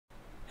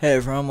Hey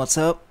everyone, what's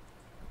up?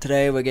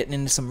 Today we're getting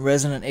into some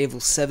Resident Evil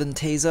 7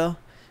 teaser,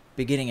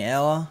 beginning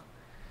hour.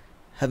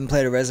 Haven't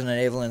played a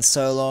Resident Evil in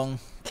so long.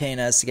 Keen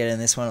as to get in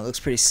this one. It looks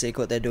pretty sick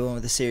what they're doing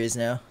with the series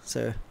now.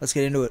 So let's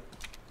get into it.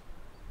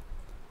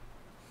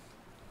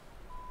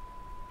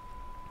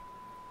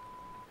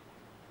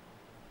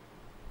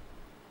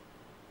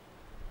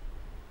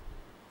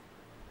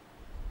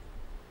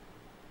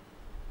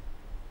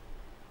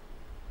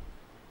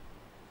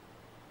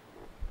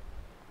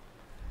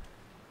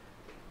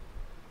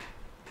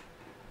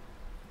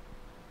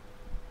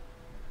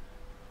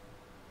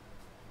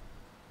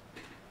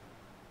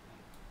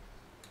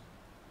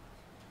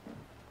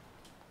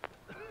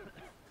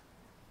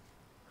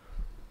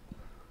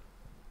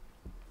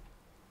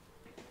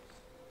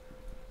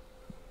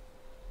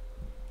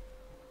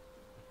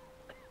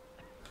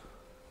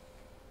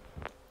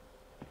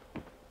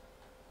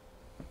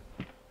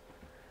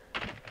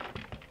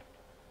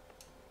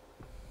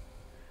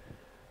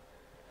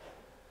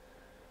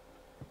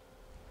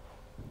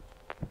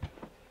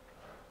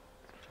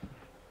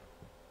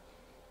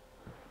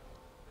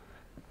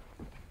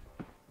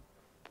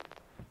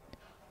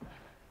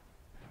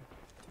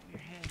 Your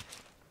hand.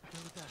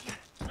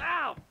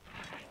 Ow!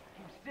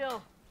 Keep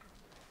still.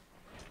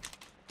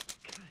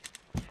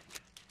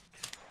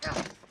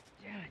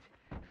 Damn it.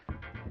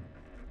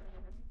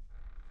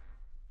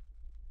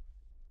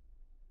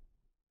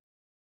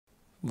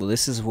 Well,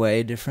 this is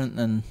way different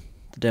than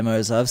the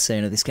demos I've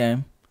seen of this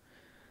game.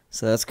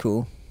 So that's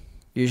cool.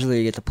 Usually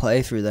you get to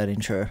play through that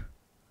intro.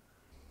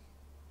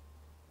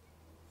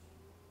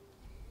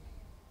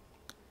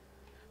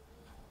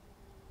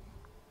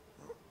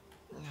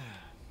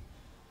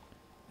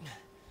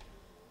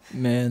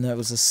 Man, that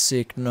was a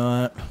sick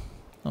night.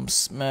 I'm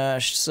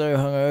smashed, so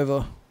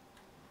hungover.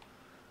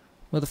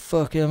 Where the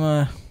fuck am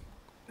I?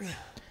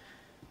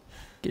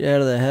 Get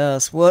out of the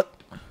house. What?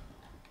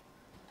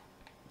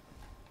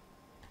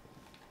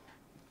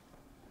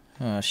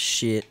 Oh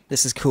shit.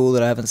 This is cool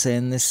that I haven't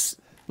seen this,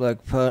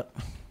 like, part.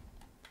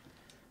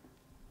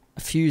 A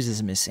fuse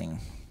is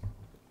missing.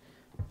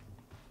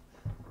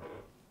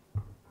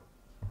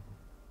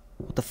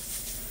 What the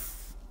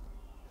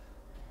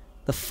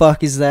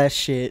fuck is that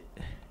shit?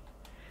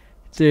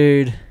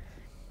 Dude.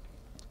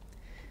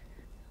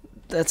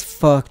 That's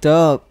fucked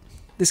up.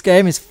 This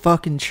game is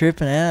fucking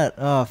tripping out.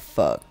 Oh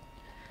fuck.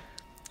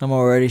 I'm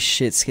already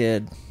shit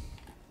scared.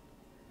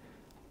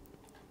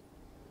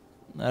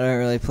 I don't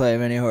really play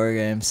many horror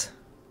games.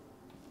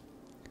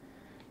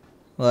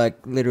 Like,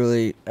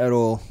 literally at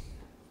all.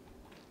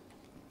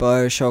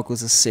 BioShock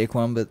was a sick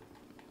one, but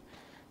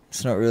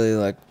it's not really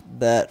like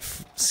that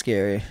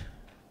scary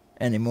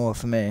anymore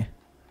for me.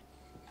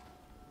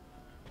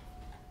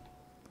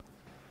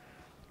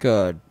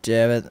 God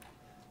damn it.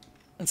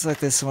 It's like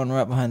there's someone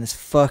right behind this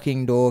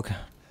fucking door. I'm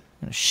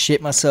gonna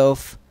shit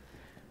myself.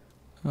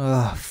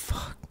 Oh,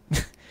 fuck.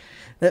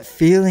 That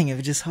feeling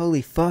of just,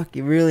 holy fuck,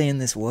 you're really in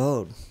this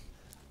world.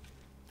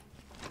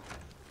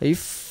 Are you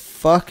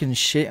fucking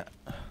shit?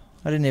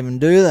 I didn't even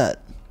do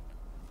that.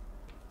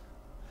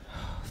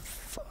 Oh,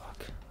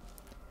 fuck.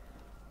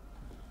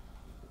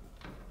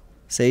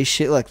 See,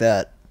 shit like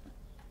that.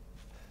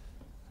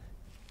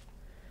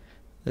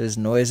 Those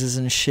noises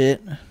and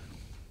shit.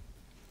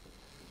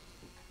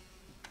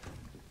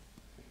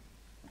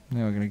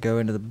 Now we're gonna go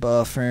into the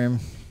bathroom.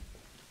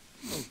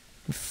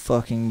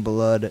 Fucking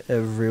blood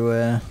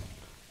everywhere.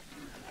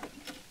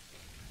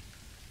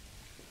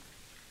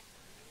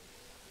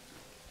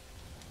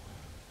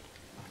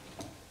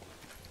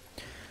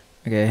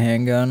 Okay,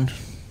 handgun.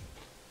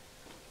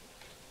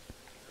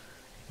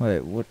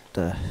 Wait, what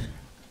the...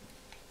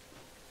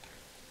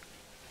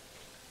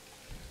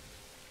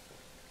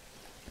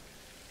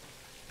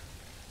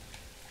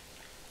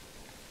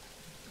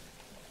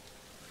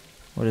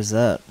 What is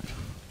that?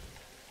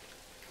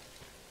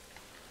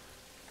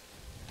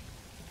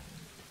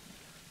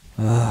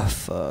 Oh,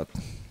 fuck.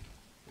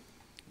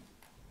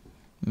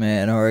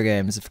 Man, horror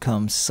games have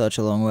come such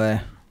a long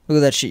way. Look at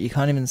that shit, you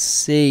can't even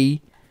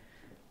see.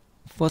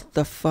 What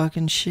the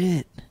fucking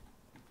shit?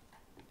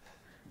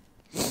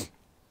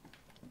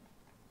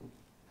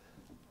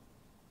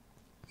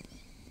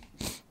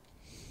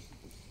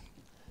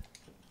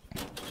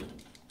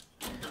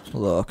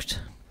 Locked.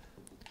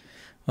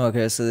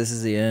 Okay, so this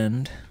is the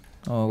end.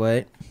 Oh,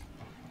 wait.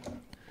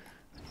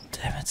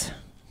 Damn it.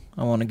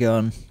 I want a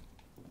gun.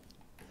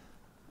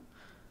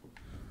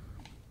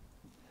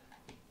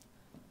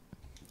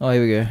 Oh,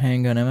 here we go.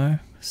 Handgun ammo.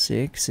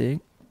 Sick, sick.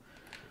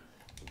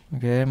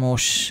 Okay, more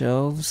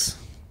shelves.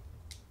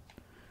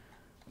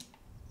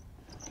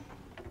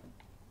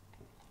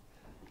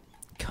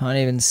 Can't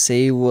even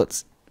see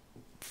what's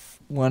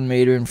 1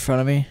 meter in front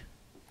of me.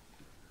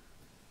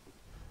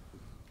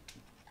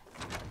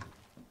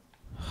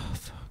 Oh,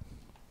 fuck.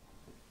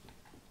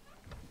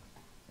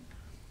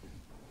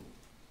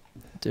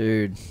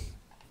 Dude.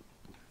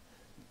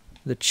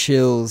 The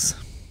chills.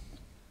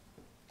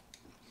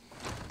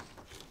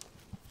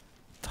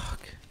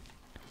 Fuck.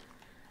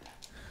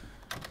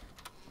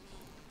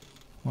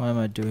 Why am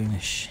I doing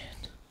this shit?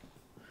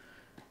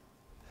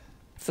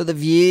 for the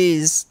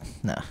views.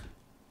 Nah.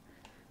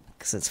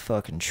 Because it's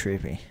fucking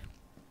trippy.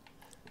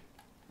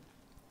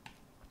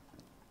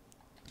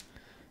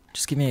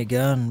 Just give me a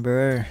gun,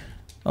 bro.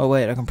 Oh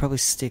wait, I can probably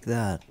stick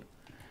that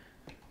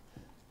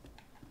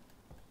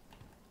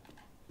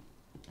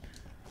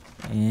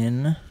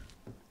in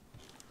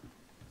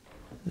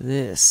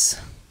this.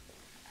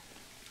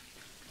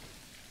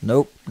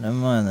 Nope, never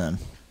mind then.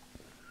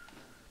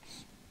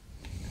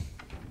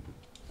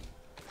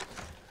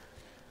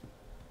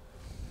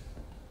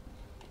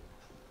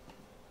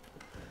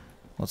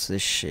 What's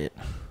this shit?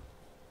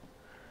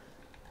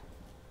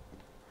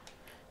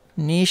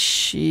 Niche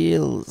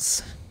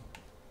shields.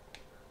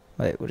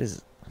 Wait, what is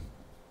it?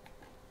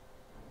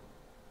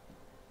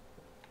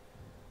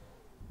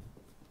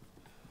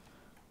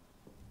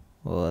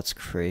 Well, that's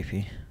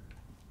creepy.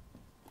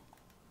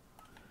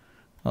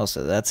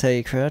 Also, that's how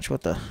you crouch?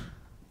 What the?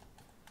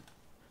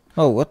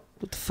 Oh, what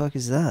the fuck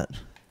is that?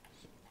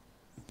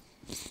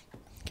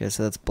 Okay,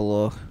 so that's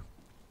below.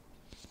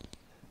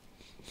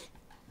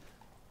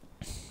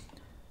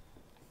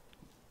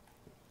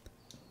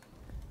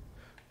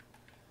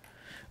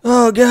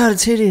 Oh god,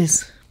 it's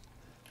hideous.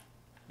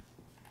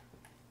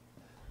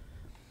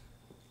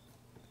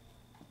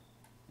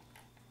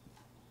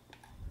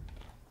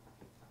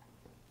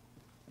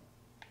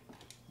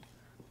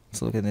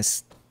 Let's look in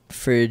this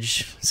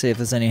fridge, see if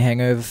there's any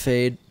hangover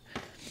feed.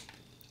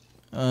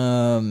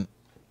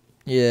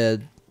 Yeah,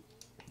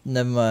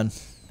 never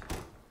mind.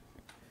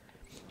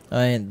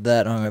 I ain't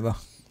that hungover.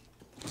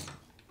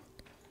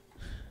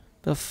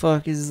 The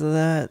fuck is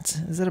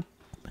that? Is that a...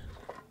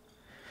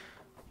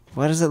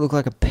 Why does it look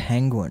like a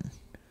penguin?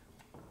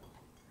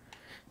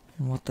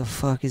 And what the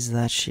fuck is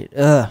that shit?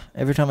 Ugh,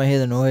 every time I hear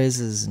the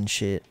noises and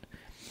shit,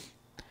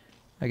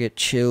 I get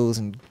chills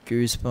and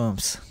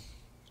goosebumps.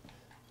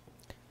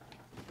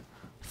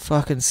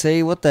 Fucking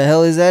see, what the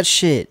hell is that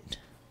shit?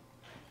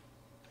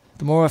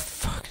 The more I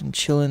fucking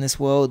chill in this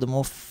world, the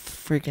more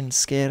freaking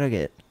scared I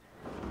get.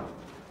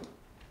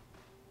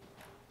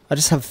 I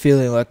just have a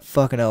feeling like,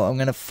 fucking hell, I'm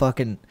gonna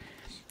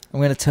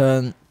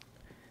turn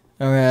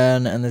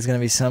around and there's gonna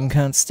be some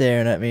cunt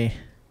staring at me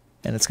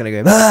and it's gonna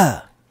go,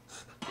 ah!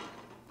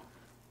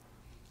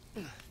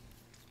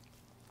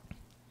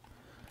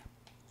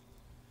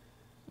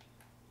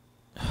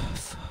 Oh,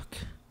 fuck.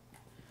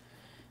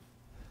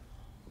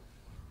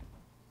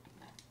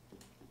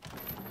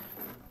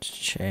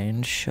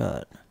 Chain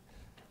shut.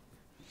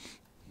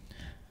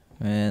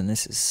 Man,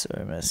 this is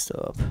so messed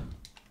up.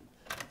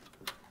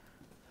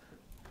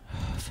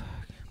 Oh,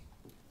 fuck.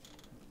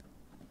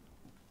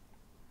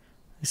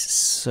 This is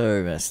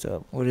so messed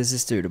up. What does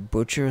this do? To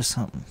butcher or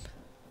something?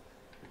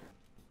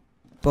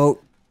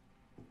 Bolt.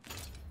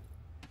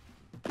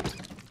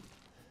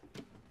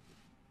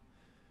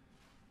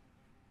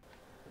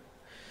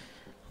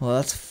 Well,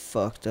 that's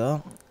fucked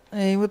up.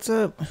 Hey, what's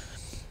up?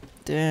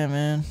 Damn,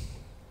 man.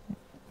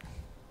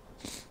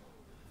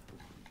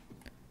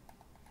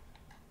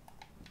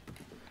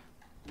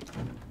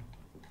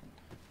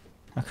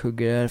 I could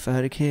get out if I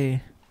had a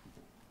key.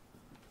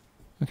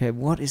 Okay,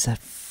 what is that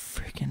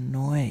freaking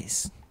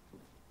noise?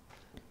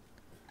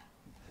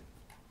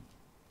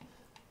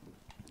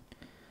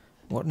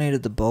 What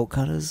needed the bolt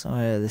cutters? Oh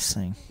yeah, this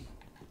thing.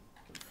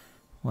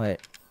 Wait.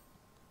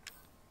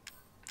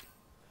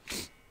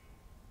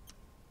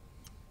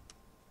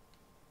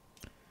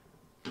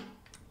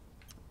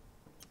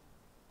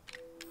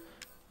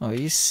 Oh, are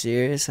you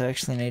serious? I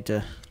actually need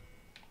to...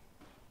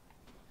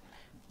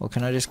 Well,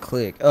 can I just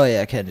click? Oh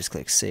yeah, I can just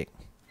click. Sick.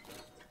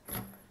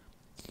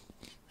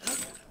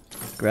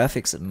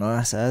 Graphics are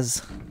nice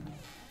as.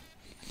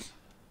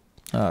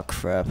 Oh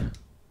crap.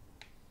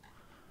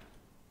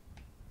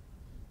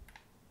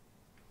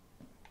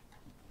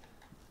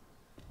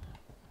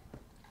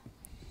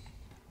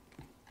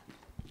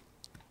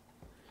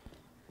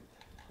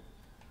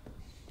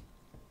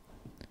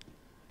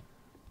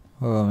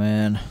 Oh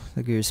man,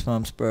 the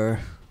goosebumps, bro.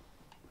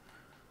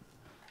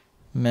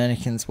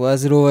 Mannequins. Why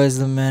is it always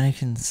the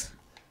mannequins?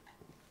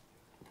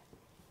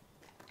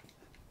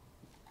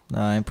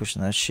 No, I ain't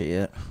pushing that shit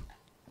yet.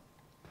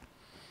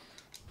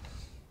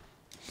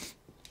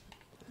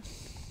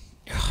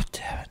 God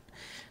damn it.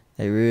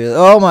 They really...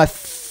 Oh my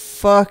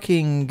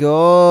fucking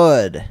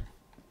god.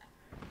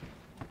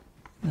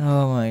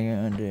 Oh my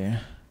god, dude.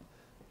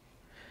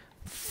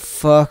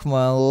 Fuck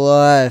my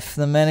life.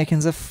 The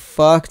mannequins are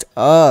fucked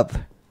up.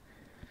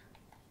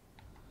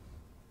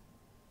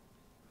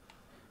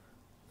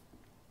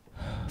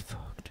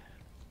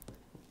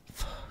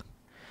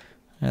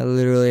 I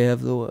literally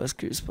have the worst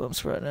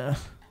goosebumps right now.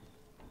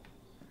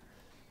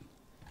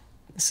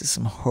 This is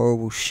some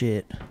horrible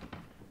shit.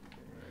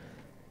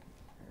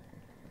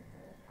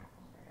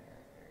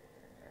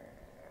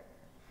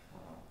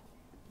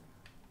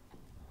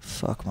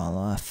 Fuck my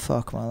life,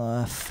 fuck my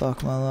life,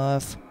 fuck my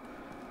life.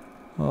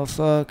 Oh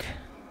fuck.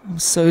 I'm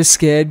so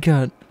scared,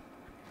 cunt.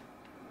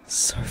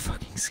 So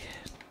fucking scared.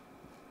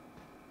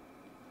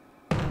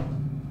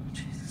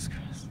 Jesus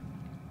Christ.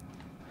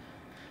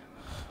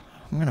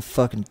 I'm gonna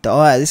fucking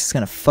die. This is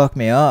gonna fuck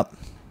me up.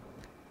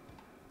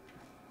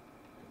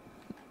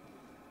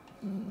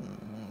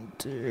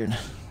 Dude.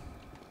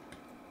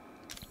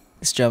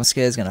 This jump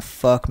scare is gonna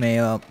fuck me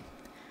up.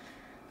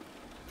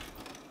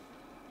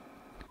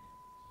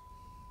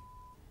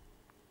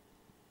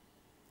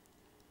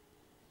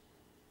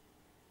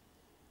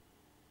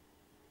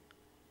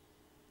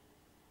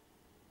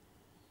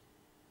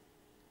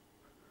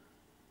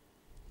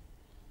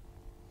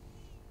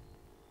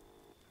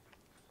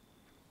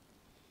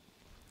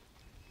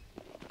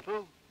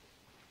 Who?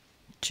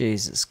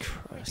 Jesus You can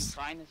Christ.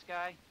 find this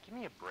guy? Give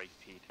me a break,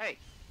 Pete. Hey,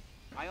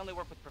 I only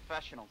work with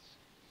professionals.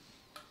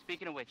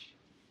 Speaking of which,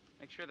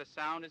 make sure the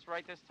sound is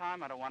right this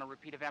time. I don't want a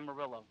repeat of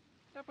Amarillo.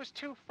 That was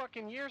 2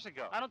 fucking years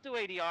ago. I don't do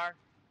ADR.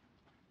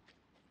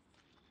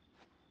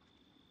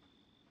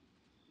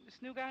 This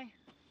new guy?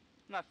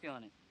 I'm not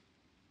feeling it.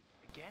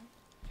 Again?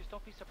 Just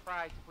don't be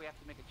surprised if we have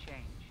to make a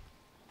change.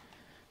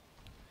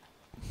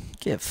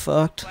 Get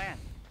fucked. Plan.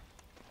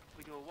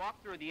 We do a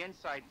walkthrough of the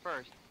inside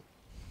first,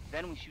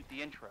 then we shoot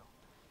the intro.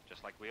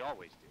 Just like we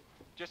always do.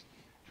 Just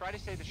try to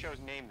say the show's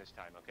name this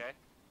time, okay?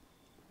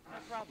 No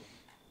problem.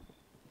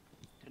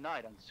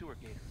 Tonight on Sewer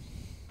Gators,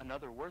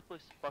 another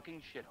worthless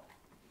fucking shithole.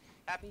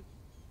 Happy?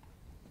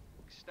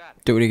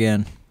 Ecstatic. Do it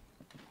again.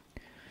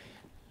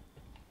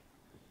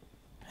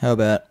 How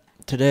about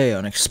today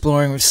on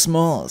Exploring with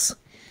Smalls?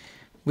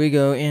 We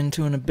go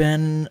into an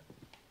abandoned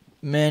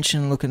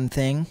mansion looking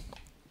thing.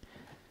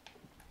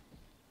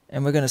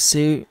 And we're gonna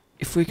see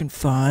if we can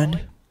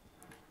find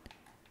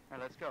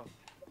Alright, let's go.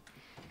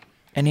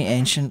 any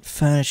ancient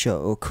furniture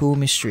or cool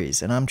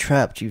mysteries. And I'm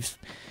trapped. You've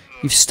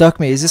stuck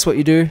me. Is this what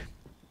you do?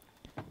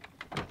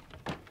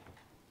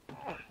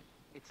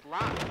 It's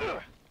locked.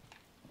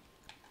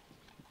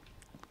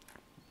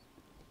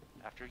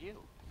 After you.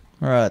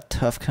 Alright,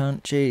 tough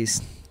cunt.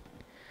 Jeez.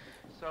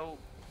 So,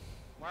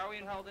 why are we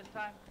in hell this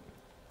time?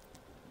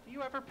 Do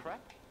you ever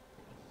prep?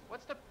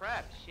 What's the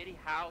prep? Shitty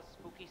house,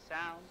 spooky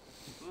sounds?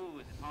 Ooh,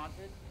 is it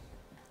haunted?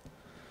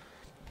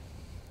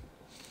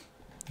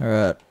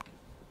 Alright.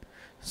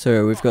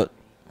 So we've got...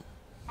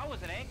 I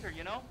was an anchor,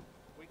 you know?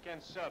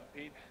 Weekend sub,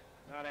 Pete.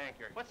 Not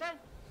anchor. What's that?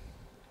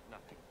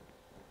 Nothing.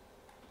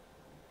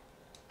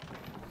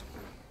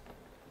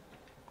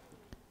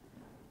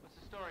 What's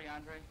the story,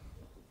 Andre?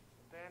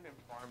 Abandoned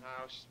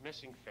farmhouse,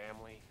 missing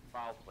family,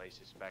 foul play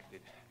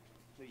suspected.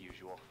 The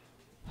usual.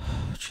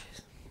 Oh,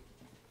 jeez.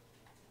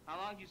 How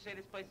long do you say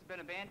this place has been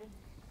abandoned?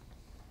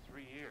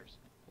 3 years.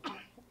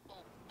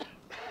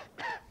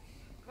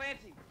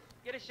 Clancy,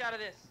 get a shot of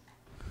this.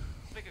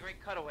 Let's make a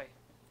great cutaway.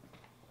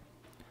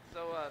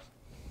 So,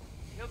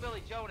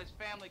 Hillbilly Joe and his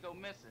family go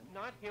missing.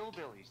 Not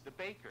hillbillies, the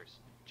Bakers.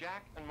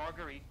 Jack and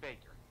Marguerite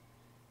Baker.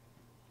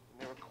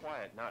 And they were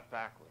quiet, not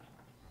backward.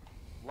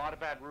 A lot of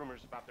bad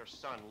rumors about their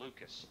son,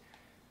 Lucas.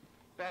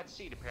 Bad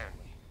seed,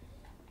 apparently.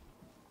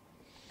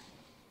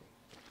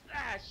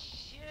 Ah,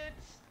 shit.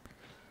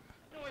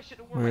 No, I should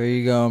have Where are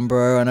you going,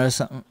 bro? I know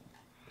something.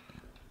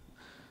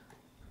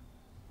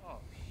 Oh,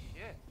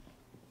 shit.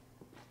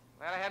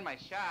 Glad I had my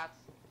shots.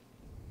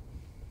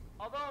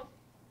 Although,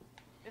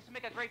 this would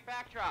make a great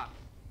backdrop.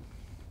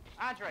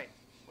 Andre,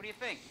 what do you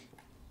think?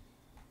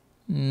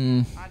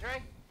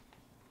 Andre?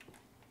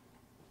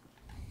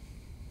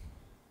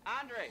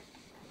 Andre!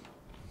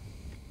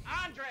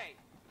 Andre!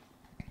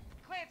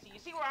 Clancy, you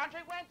see where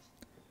Andre went?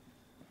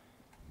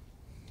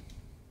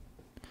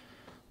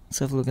 Let's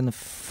have a look in the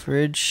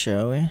fridge,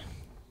 shall we?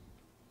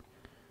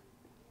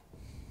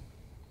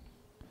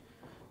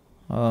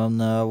 Oh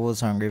no, I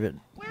was hungry, but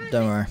Where is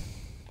don't he? worry.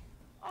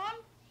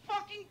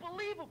 Unfucking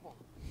believable!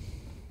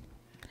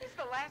 This is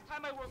the last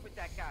time I work with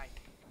that guy.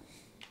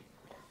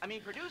 I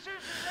mean,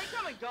 producers, they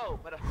come and go,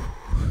 but a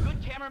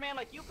good cameraman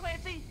like you,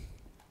 Clancy,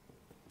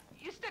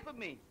 you stick with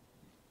me.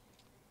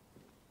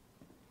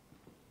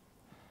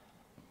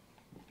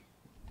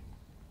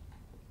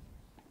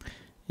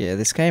 Yeah,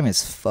 this game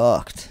is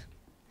fucked.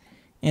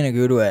 In a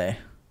good way.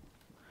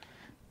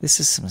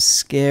 This is some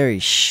scary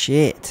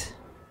shit.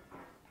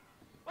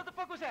 What the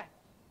fuck was that?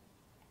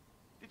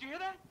 Did you hear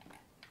that?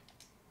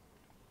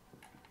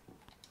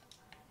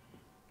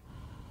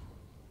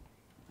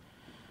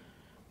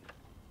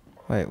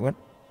 Wait, what?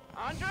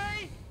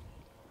 Andre?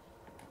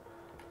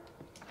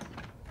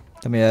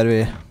 Get me out of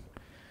here.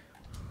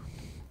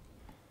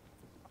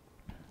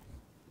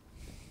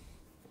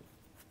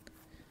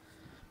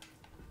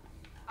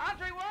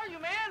 Andre, where are you,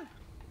 man?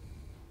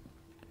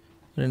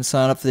 I didn't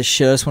sign up for this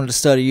shit. I just wanted to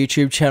start a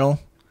YouTube channel.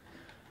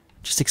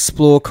 Just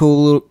explore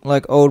cool,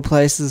 like, old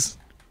places.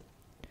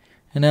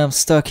 And now I'm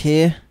stuck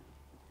here.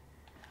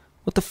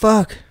 What the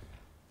fuck?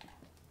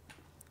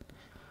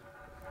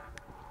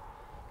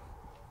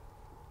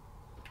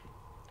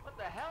 What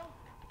the hell?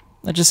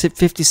 I just hit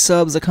 50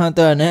 subs. I can't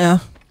die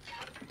now.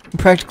 I'm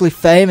practically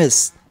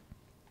famous.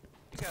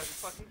 You guys are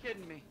fucking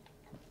kidding me.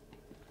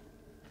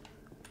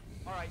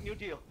 Alright, new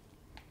deal.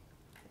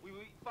 We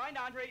find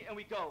Andre and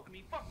we go. I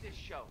mean, fuck this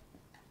show.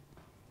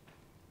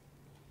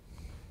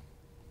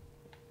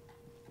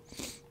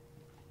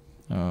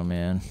 Oh,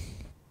 man.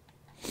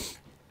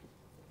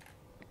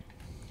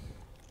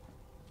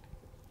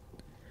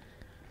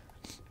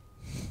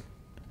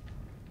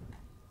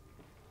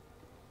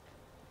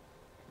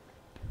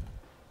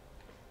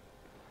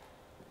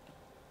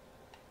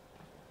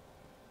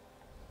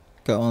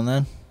 Go on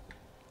then.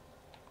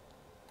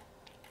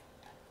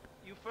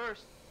 You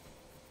first.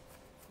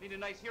 Need a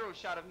nice hero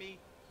shot of me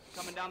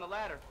coming down the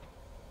ladder.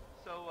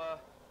 So,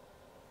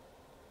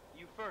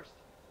 you first.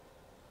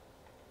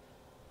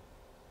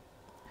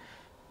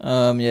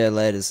 Yeah,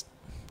 laters.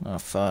 Oh,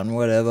 fine,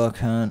 whatever, I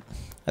can't.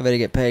 I better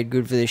get paid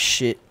good for this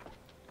shit.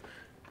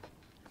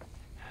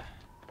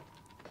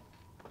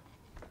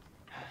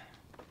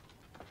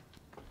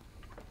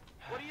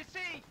 What do you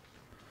see?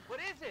 What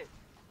is it?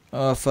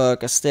 Oh,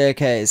 fuck, a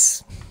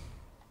staircase.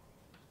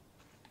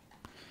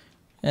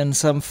 And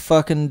some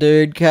fucking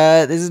dude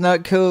cat. This is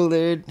not cool,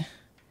 dude.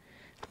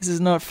 This is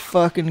not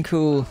fucking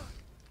cool.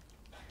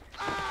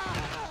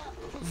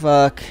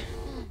 Fuck.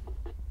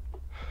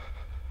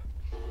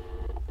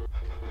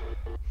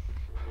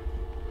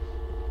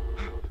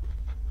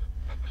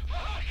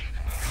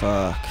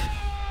 Fuck.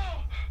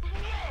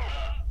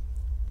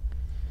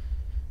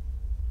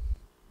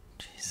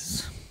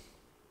 Jesus.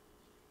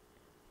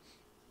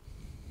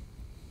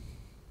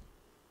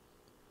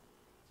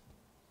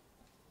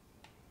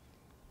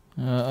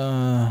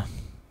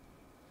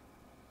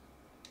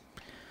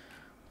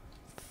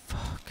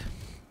 Fuck.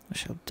 I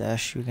shall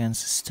dash you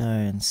against the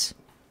stones.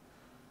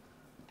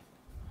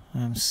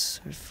 I'm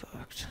so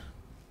fucked.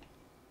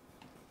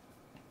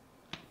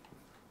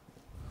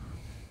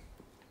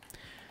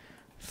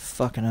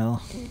 Fucking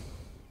hell.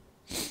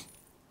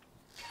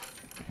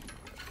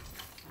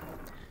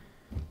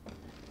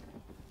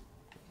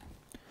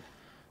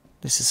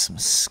 This is some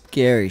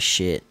scary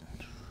shit.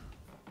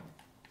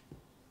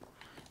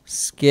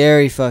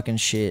 Scary fucking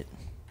shit.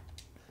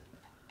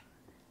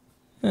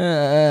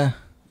 I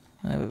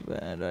have a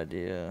bad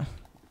idea.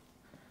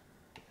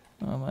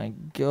 Oh my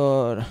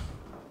god.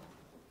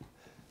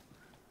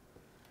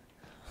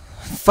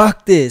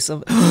 Fuck this.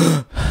 I'm okay,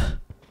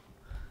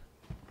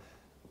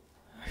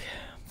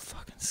 I'm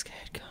fucking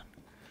scared, cunt.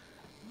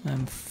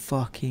 I'm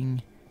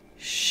fucking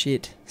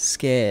shit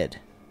scared.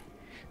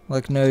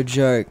 Like, no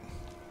joke.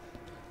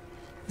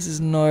 This is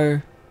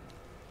no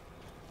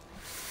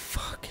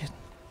fucking...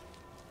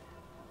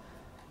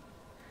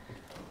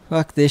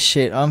 Fuck this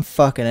shit. I'm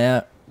fucking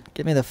out.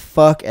 Get me the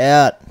fuck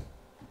out.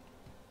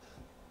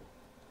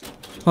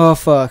 Oh,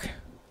 fuck.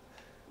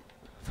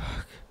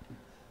 Fuck.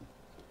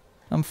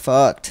 I'm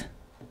fucked.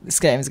 This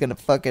game is gonna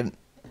fucking...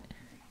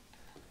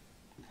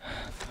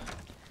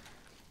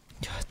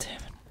 God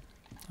damn it.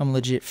 I'm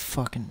legit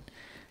fucking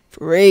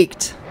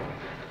freaked.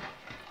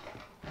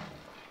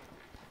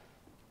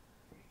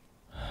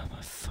 Oh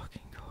my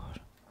fucking god.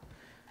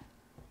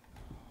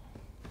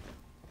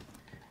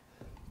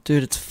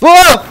 Dude, it's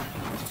fuck!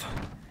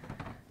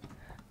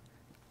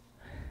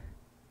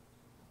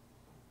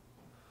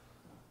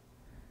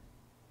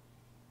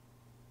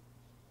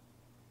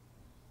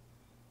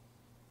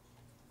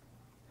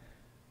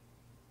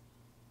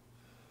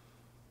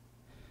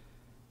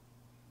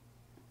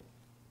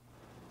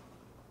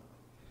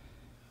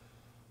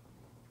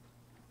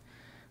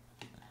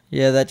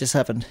 Yeah, that just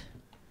happened.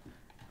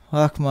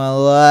 Fuck my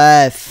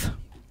life.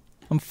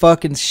 I'm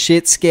fucking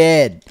shit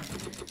scared.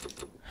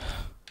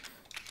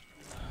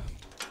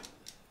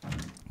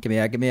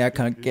 Get me out,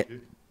 can't get...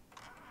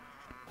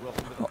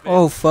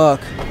 Oh,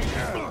 fuck.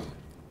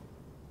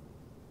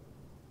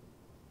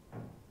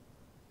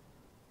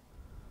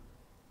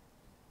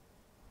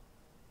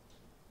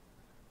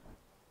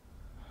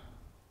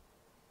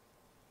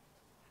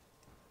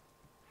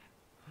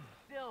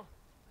 Still.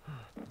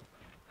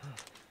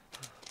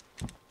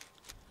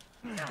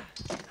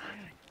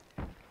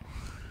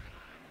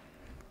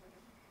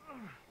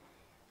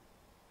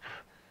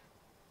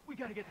 We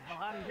gotta get the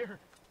hell out of here.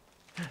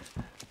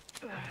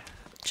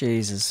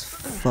 Jesus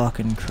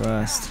fucking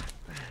Christ.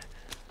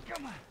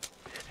 Come on.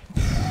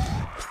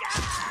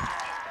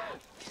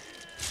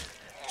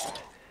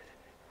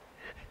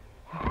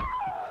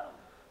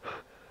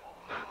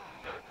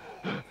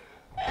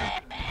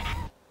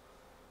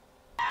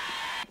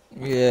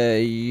 Yeah,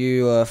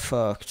 you are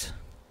fucked.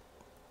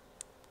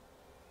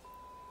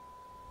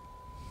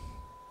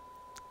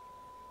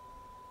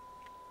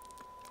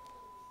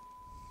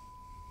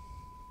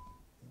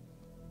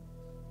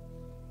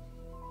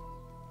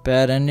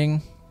 Bad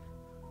ending.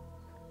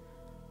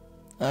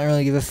 I don't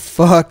really give a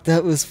fuck.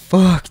 That was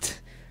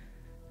fucked.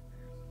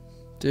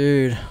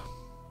 Dude.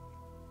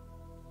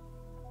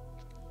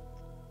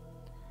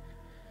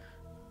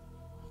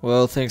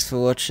 Well, thanks for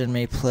watching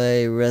me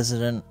play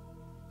Resident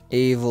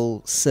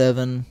Evil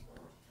 7.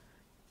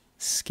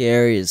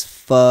 Scary as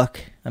fuck.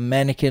 A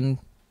mannequin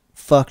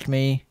fucked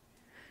me.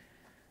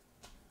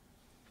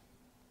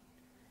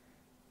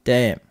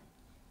 Damn.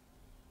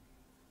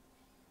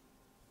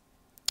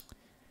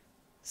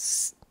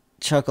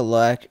 Chuck a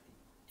like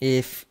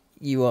if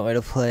you want me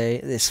to play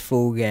this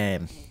full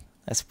game.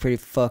 That's pretty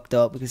fucked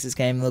up because this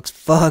game looks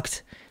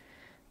fucked.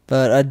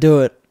 But I'd do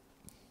it.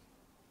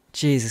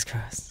 Jesus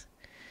Christ.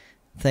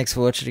 Thanks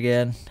for watching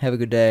again. Have a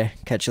good day.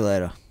 Catch you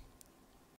later.